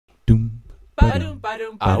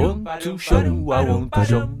I want to show, I want to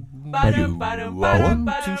show, I want to show, I want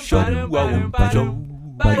to show, I want to show,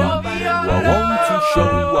 I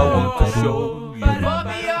want to show,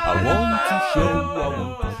 I want to show, I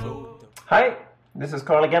want to show. Hi, this is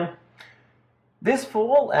Carl again. This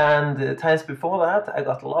fall and times before that, I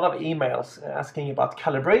got a lot of emails asking about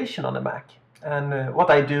calibration on the Mac and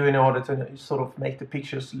what I do in order to sort of make the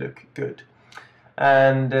pictures look good.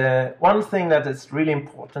 And one thing that is really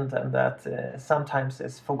important and that sometimes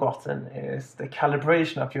is forgotten is the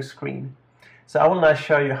calibration of your screen. So I will now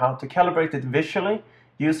show you how to calibrate it visually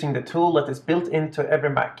using the tool that is built into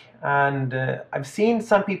every Mac. And I've seen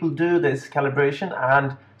some people do this calibration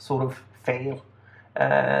and sort of fail.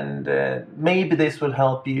 And maybe this will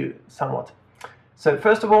help you somewhat. So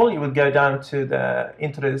first of all, you will go down to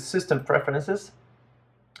into the system preferences.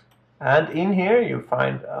 And in here you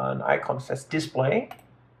find an icon that says display,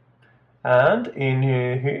 and in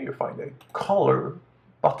here you find a color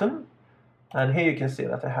button, and here you can see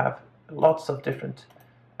that I have lots of different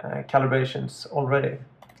calibrations already.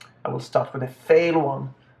 I will start with a fail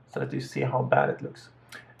one so that you see how bad it looks.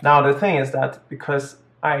 Now the thing is that because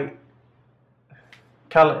I'm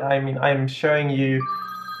showing you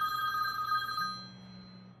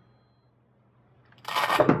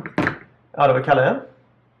out of a color.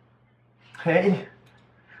 Hey.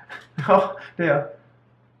 Oh, there.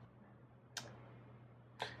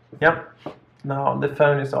 Yeah. Now the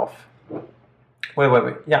phone is off.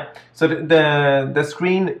 Wait. Yeah. So the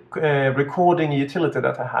screen recording utility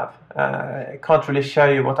that I have, I can't really show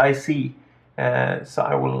you what I see. So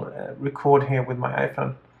I will record here with my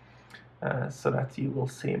iPhone so that you will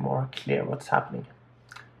see more clear what's happening.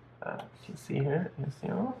 You can see here. You see,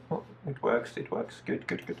 oh, it works. It works.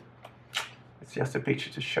 Good. It's just a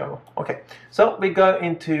picture to show. Okay, so we go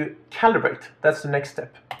into calibrate. That's the next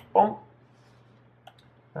step. Boom.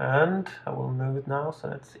 And I will move it now so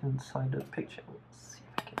it's inside the picture. Let's see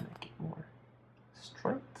if I can make it more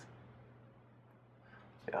straight.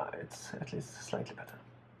 Yeah, it's at least slightly better.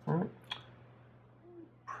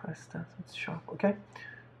 Press that, it's sharp. Okay,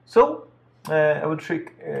 so I will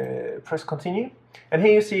press continue. And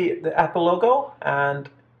here you see the Apple logo. And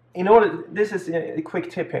in order, this is a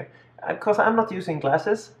quick tip here. Because I'm not using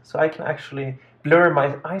glasses, so I can actually blur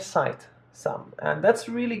my eyesight some, and that's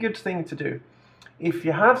a really good thing to do. If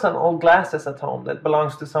you have some old glasses at home that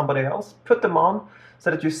belongs to somebody else, put them on so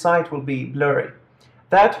that your sight will be blurry.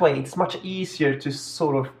 That way it's much easier to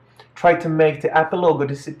sort of try to make the Apple logo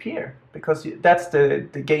disappear, because that's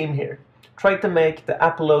the game here. Try to make the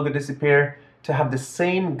Apple logo disappear to have the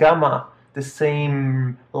same gamma, the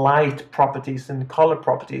same light properties and color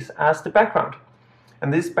properties as the background.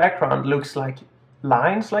 And this background looks like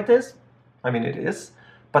lines like this. I mean, it is.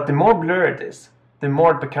 But the more blurred it is, the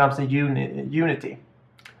more it becomes a unity.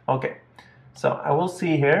 Okay, so I will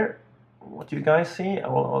see here what you guys see. I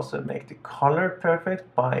will also make the color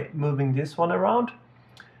perfect by moving this one around.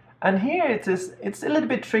 And here it's a little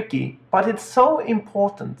bit tricky, but it's so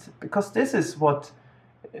important because this is what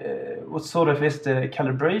sort of is the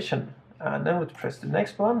calibration. And then we press the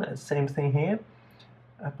next one, and same thing here.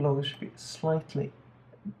 Apple logo should be slightly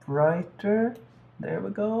brighter, there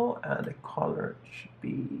we go, and the color should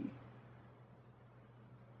be,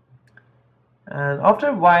 and after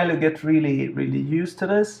a while you get really used to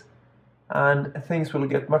this and things will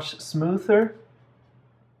get much smoother.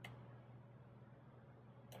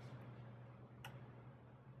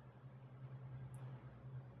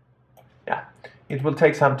 Yeah, it will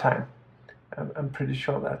take some time. I'm pretty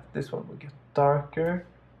sure that this one will get darker.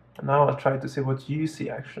 And now I'll try to see what you see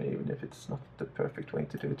actually, even if it's not the perfect way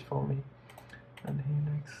to do it for me. And here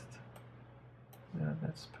next. Yeah,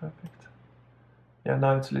 that's perfect. Yeah,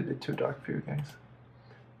 now it's a little bit too dark for you guys.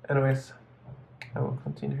 Anyways, I will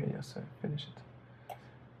continue here, yes, so finish it.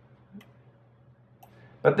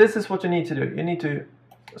 But this is what you need to do. You need to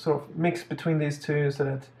sort of mix between these two so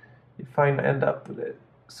that you end up with a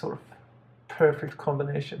sort of perfect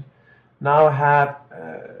combination. Now I have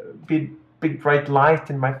big bright light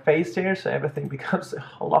in my face here, so everything becomes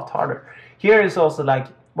a lot harder. Here is also like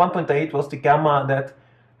 1.8 was the gamma that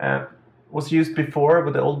was used before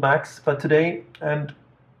with the old Macs, but today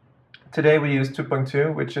we use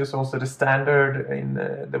 2.2, which is also the standard in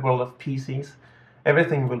the world of PCs.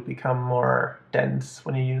 Everything will become more dense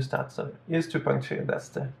when you use that, so use 2.2.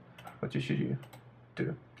 That's what you should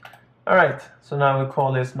do. All right, so now we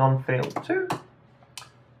call this non-fail 2.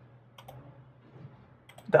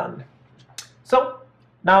 Done. So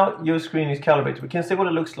now your screen is calibrated. We can see what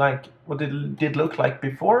it looks like, what it did look like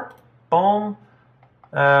before. Boom.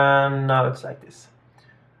 And now it's like this.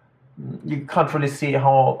 You can't really see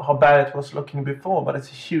how bad it was looking before, but it's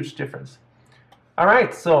a huge difference. All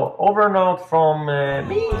right, so over and out from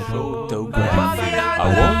me. Photography. I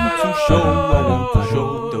want to show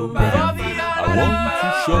photography. I want to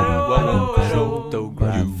show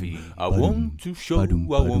photography. I want to show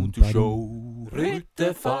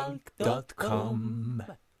Ryttefalk.com.